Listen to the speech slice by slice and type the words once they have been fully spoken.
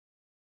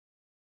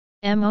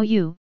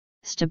MOU,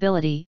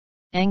 stability,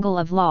 angle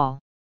of Loll.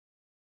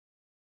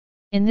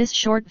 In this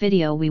short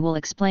video we will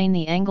explain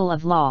the angle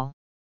of Loll,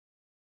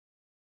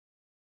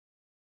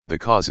 the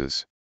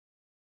causes,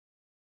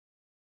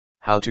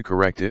 how to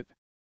correct it,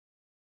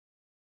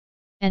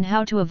 and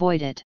how to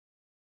avoid it.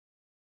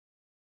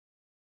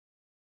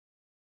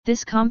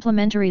 This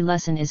complimentary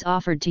lesson is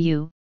offered to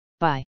you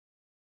by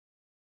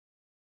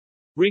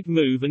Rig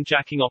Move and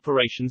Jacking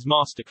Operations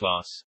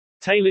Masterclass.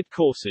 Tailored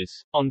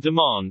courses, on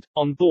demand,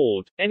 on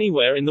board,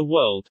 anywhere in the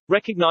world,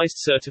 recognized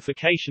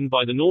certification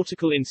by the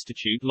Nautical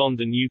Institute,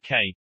 London,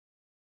 UK.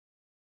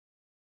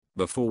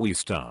 Before we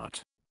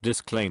start,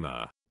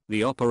 disclaimer.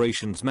 The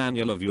operations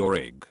manual of your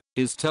rig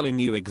is telling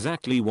you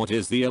exactly what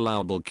is the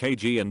allowable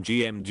kg and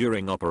gm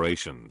during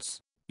operations.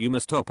 You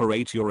must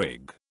operate your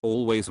rig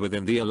always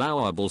within the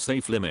allowable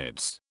safe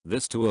limits,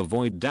 this to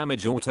avoid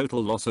damage or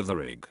total loss of the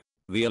rig.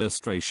 The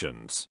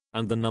illustrations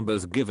and the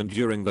numbers given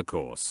during the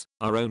course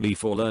are only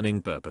for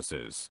learning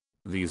purposes.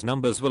 These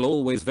numbers will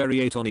always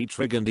variate on each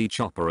rig and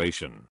each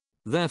operation.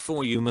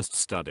 Therefore you must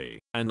study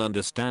and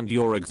understand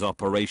your rig's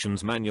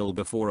operations manual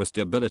before a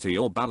stability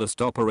or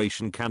ballast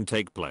operation can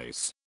take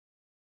place.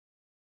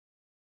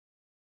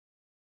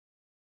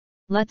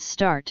 Let's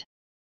start.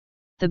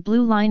 The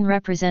blue line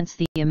represents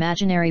the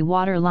imaginary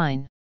water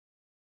line.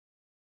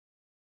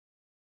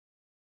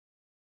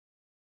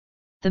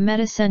 The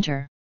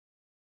metacenter.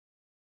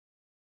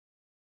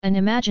 An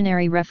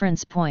imaginary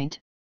reference point,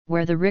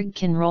 where the rig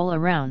can roll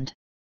around.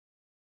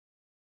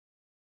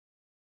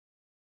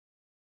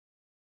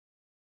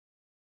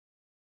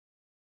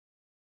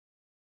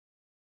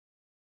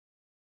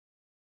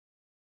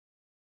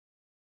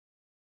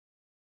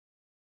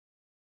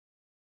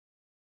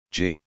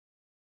 G.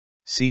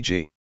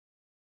 CG.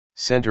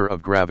 Center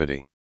of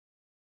gravity.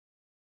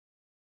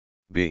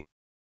 B.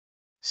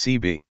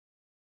 CB.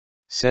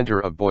 Center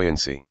of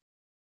buoyancy.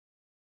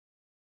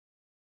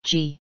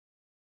 G.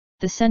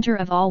 The center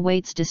of all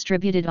weights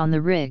distributed on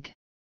the rig.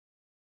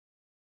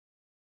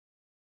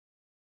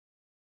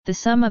 The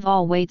sum of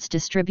all weights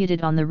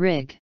distributed on the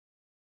rig.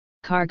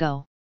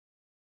 Cargo,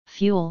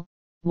 fuel,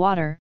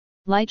 water,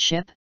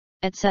 lightship,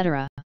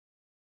 etc.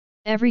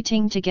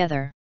 Everything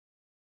together.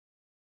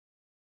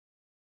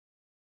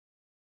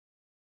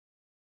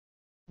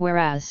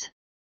 Whereas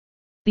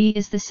B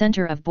is the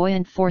center of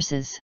buoyant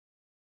forces.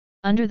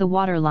 Under the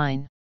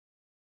waterline.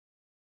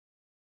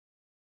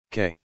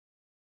 K.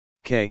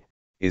 K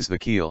is the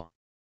keel.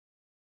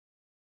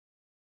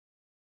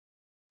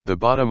 The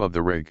bottom of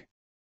the rig.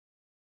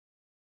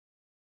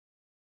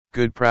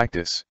 Good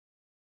practice.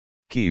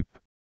 Keep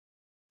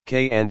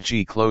K and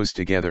G close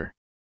together.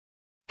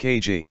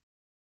 kg.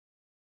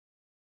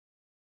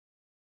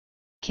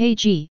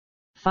 kg,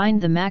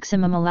 find the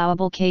maximum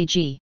allowable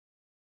kg.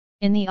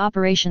 In the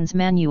operations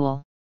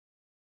manual.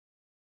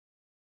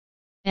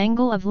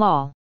 Angle of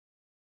Loll.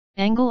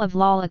 Angle of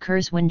Loll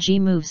occurs when G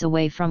moves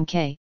away from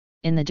K,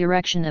 in the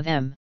direction of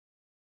M.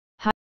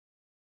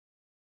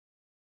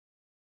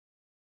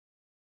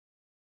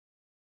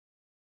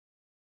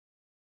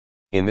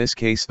 In this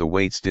case the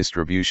weights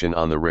distribution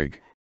on the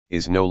rig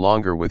is no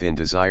longer within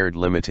desired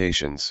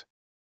limitations.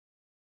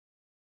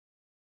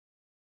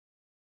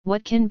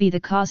 What can be the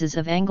causes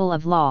of angle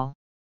of Loll?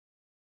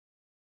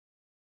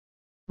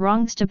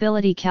 Wrong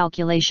stability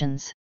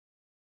calculations.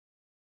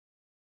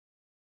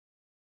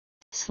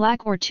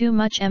 Slack or too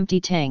much empty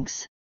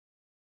tanks.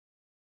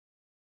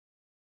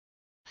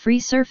 Free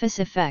surface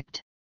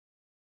effect.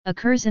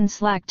 Occurs in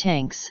slack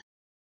tanks.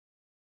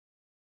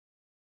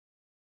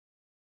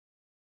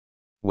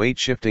 Weight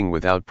shifting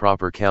without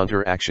proper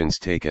counter actions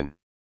taken.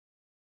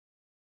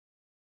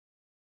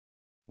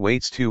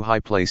 Weights too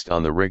high placed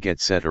on the rig,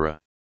 etc.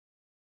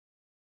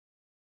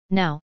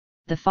 Now,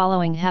 the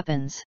following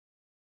happens.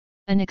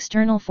 An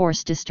external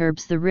force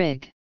disturbs the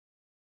rig.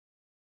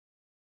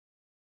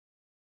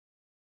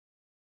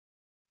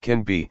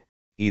 Can be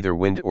either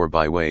wind or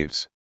by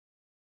waves.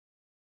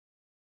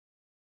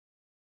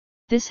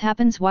 This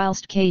happens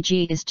whilst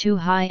kg is too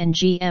high and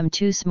gm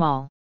too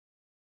small.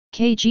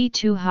 kg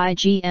too high,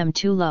 gm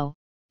too low,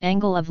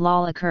 angle of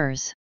Loll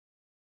occurs.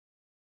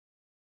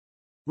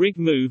 Rig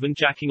Move and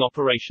Jacking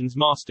Operations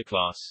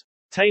Masterclass.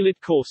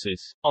 Tailored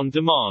courses, on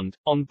demand,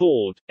 on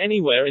board,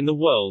 anywhere in the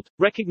world,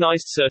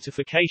 recognized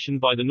certification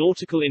by the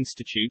Nautical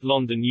Institute,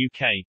 London,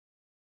 UK.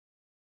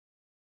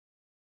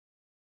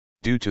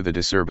 Due to the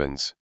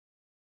disturbance,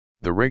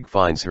 the rig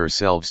finds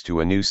herself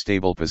to a new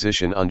stable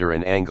position under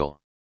an angle.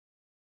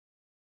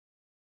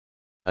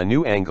 A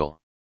new angle,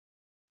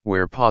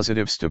 where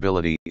positive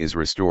stability is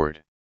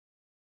restored.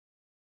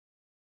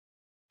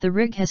 The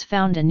rig has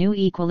found a new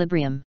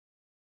equilibrium,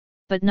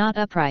 but not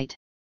upright.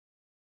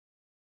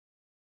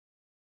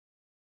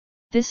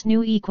 This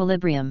new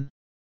equilibrium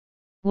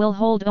will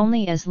hold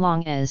only as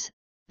long as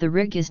the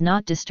rig is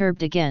not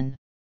disturbed again.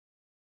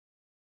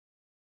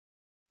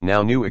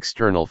 Now new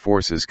external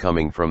forces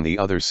coming from the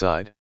other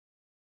side.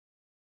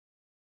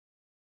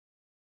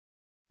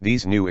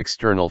 These new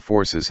external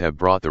forces have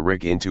brought the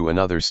rig into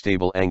another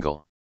stable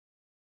angle.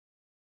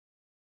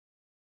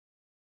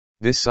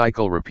 This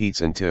cycle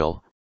repeats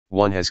until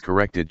one has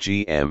corrected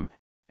GM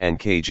and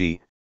kg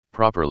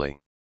properly.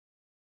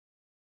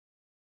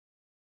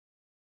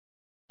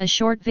 A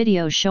short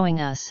video showing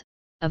us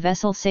a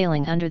vessel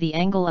sailing under the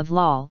angle of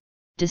Loll,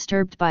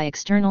 disturbed by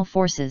external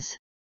forces.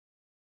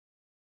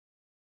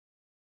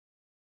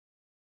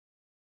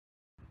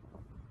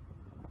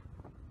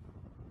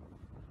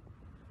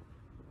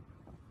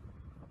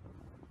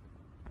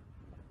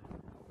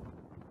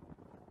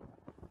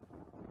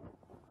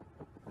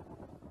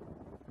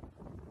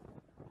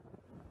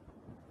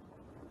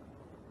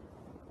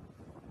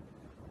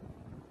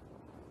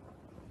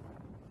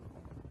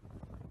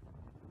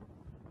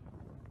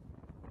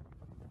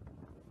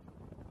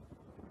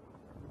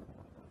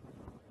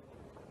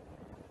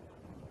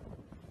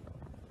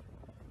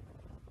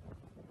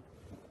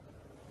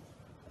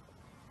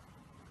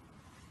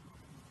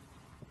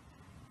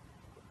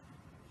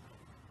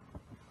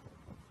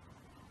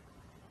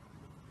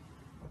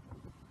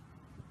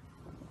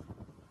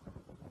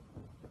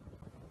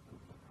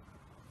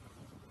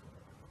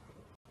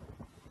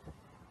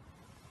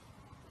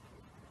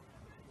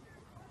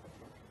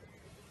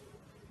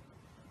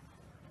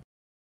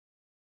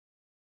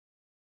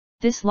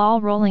 This Loll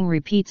rolling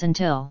repeats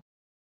until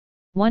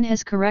one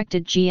has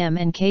corrected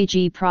GM and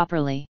kg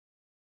properly,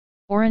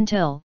 or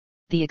until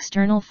the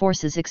external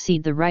forces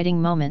exceed the righting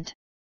moment,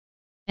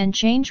 and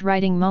change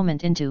righting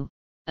moment into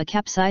a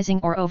capsizing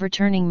or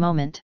overturning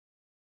moment.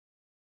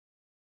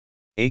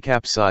 A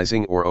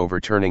capsizing or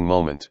overturning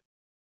moment.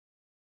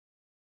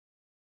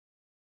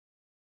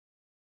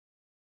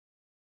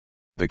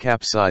 The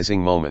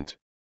capsizing moment.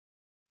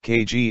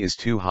 Kg is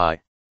too high,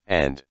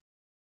 and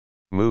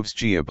moves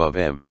G above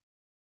M.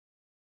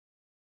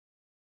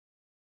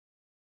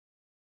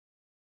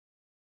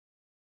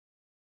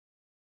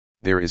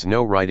 There is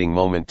no righting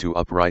moment to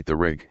upright the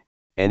rig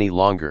any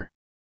longer.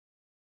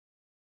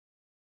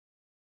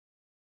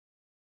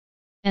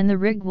 And the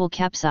rig will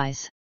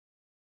capsize.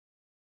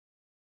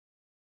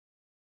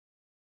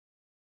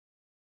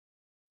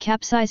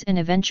 Capsize and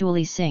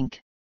eventually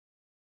sink.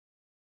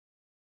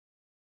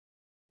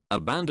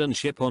 Abandon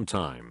ship on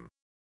time.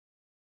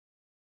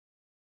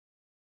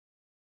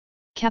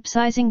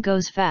 Capsizing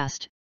goes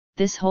fast.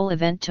 This whole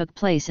event took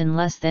place in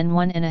less than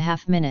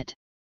 1.5 minutes.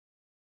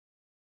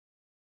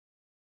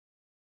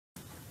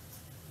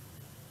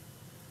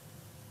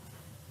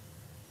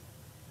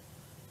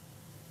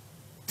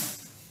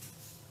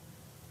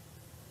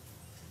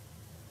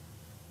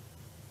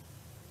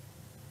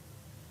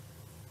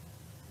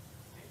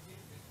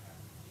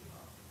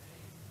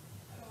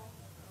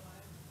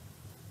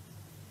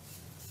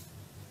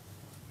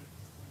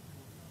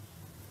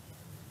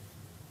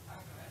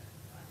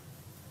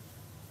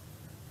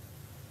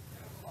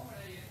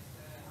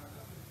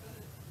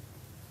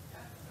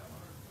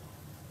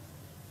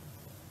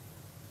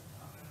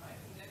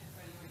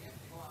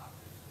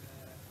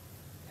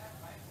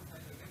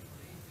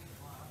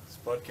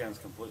 Spud cams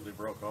completely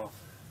broke off.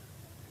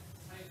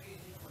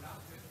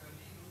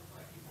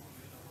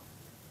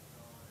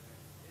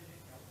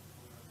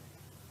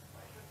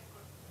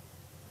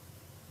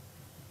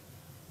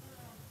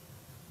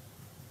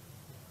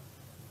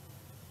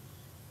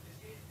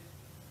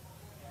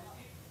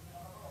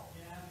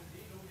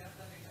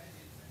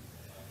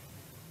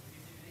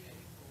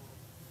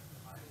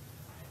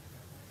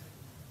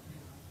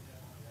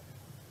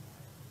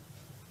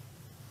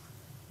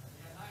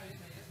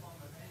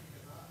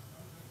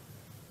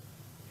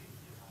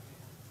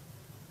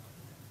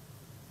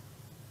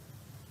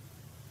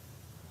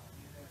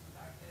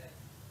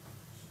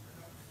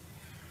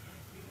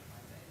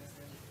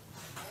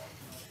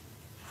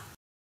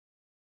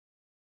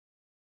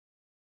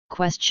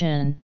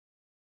 Question.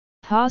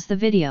 Pause the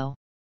video.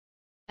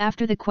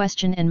 After the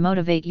question and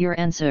motivate your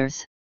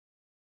answers.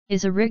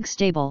 Is a rig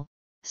stable,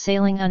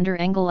 sailing under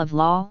angle of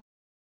Loll?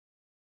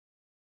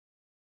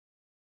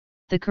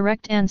 The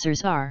correct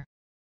answers are: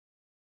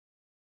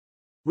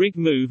 Rig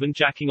Move and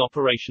Jacking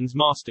Operations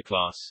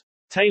Masterclass.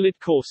 Tailored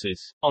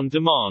courses, on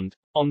demand,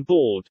 on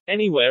board,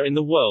 anywhere in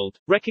the world,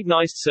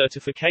 recognized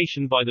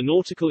certification by the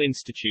Nautical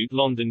Institute,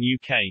 London,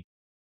 UK.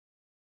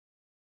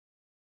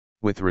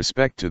 With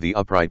respect to the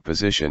upright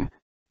position,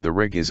 the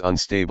rig is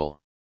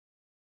unstable.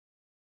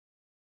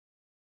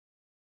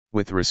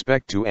 With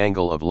respect to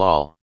angle of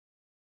Loll,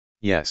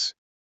 yes,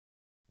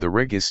 the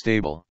rig is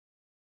stable.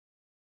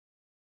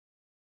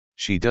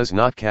 She does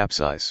not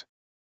capsize.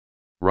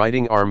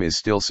 Righting arm is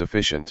still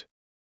sufficient.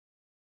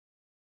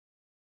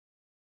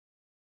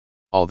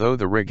 Although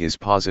the rig is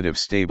positive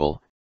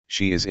stable,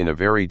 she is in a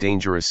very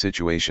dangerous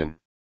situation.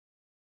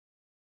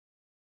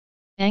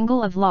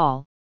 Angle of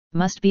Loll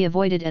must be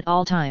avoided at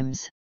all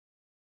times.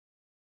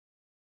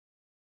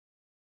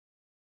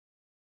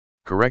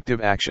 Corrective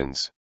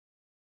actions.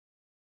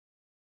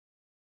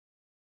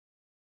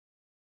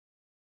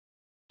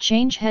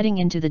 Change heading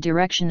into the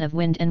direction of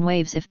wind and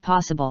waves if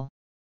possible.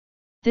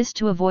 This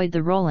to avoid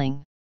the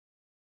rolling.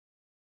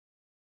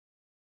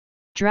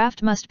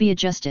 Draft must be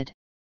adjusted.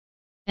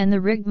 And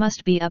the rig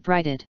must be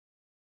uprighted.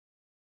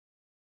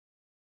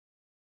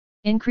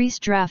 Increase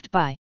draft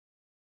by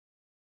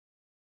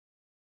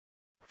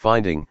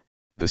Finding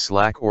the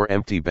slack or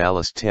empty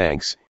ballast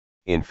tanks,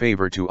 in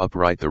favor to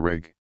upright the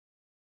rig.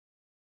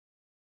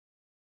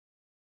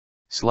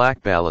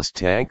 Slack ballast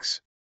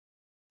tanks.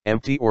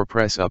 Empty or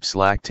press up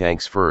slack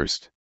tanks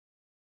first.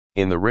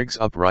 In the rig's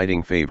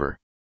uprighting favor.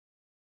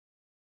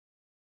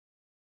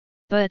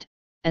 But,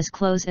 as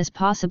close as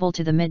possible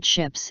to the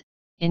midships,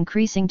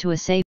 increasing to a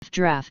safe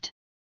draft.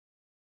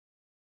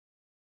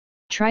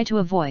 Try to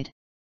avoid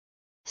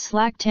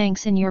slack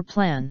tanks in your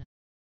plan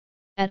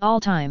at all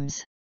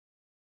times.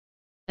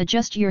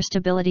 Adjust your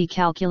stability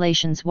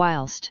calculations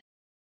whilst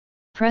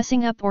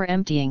pressing up or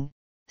emptying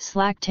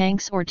slack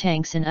tanks or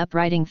tanks in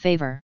uprighting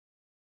favor.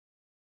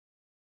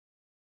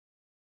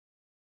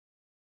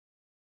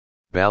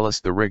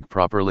 Ballast the rig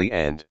properly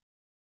and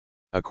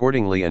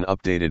accordingly an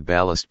updated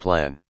ballast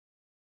plan.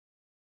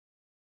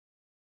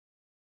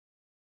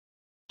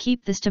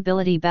 Keep the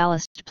stability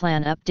ballast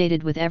plan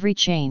updated with every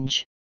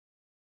change.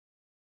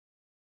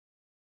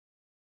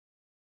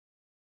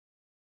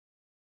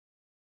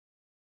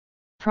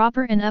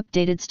 Proper and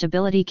updated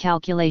stability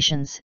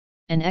calculations,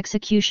 and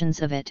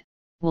executions of it,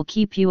 will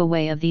keep you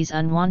away of these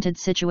unwanted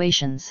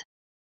situations.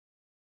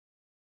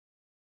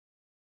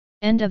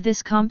 End of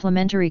this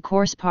complimentary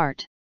course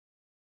part.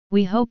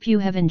 We hope you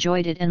have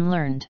enjoyed it and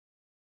learned.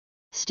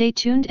 Stay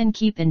tuned and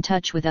keep in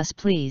touch with us,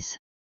 please.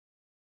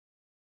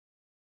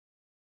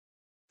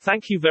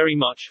 Thank you very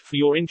much for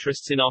your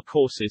interests in our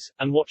courses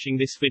and watching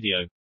this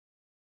video.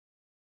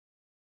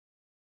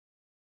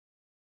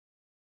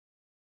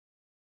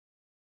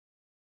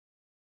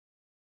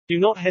 Do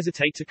not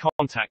hesitate to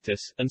contact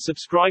us and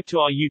subscribe to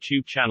our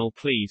YouTube channel,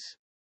 please.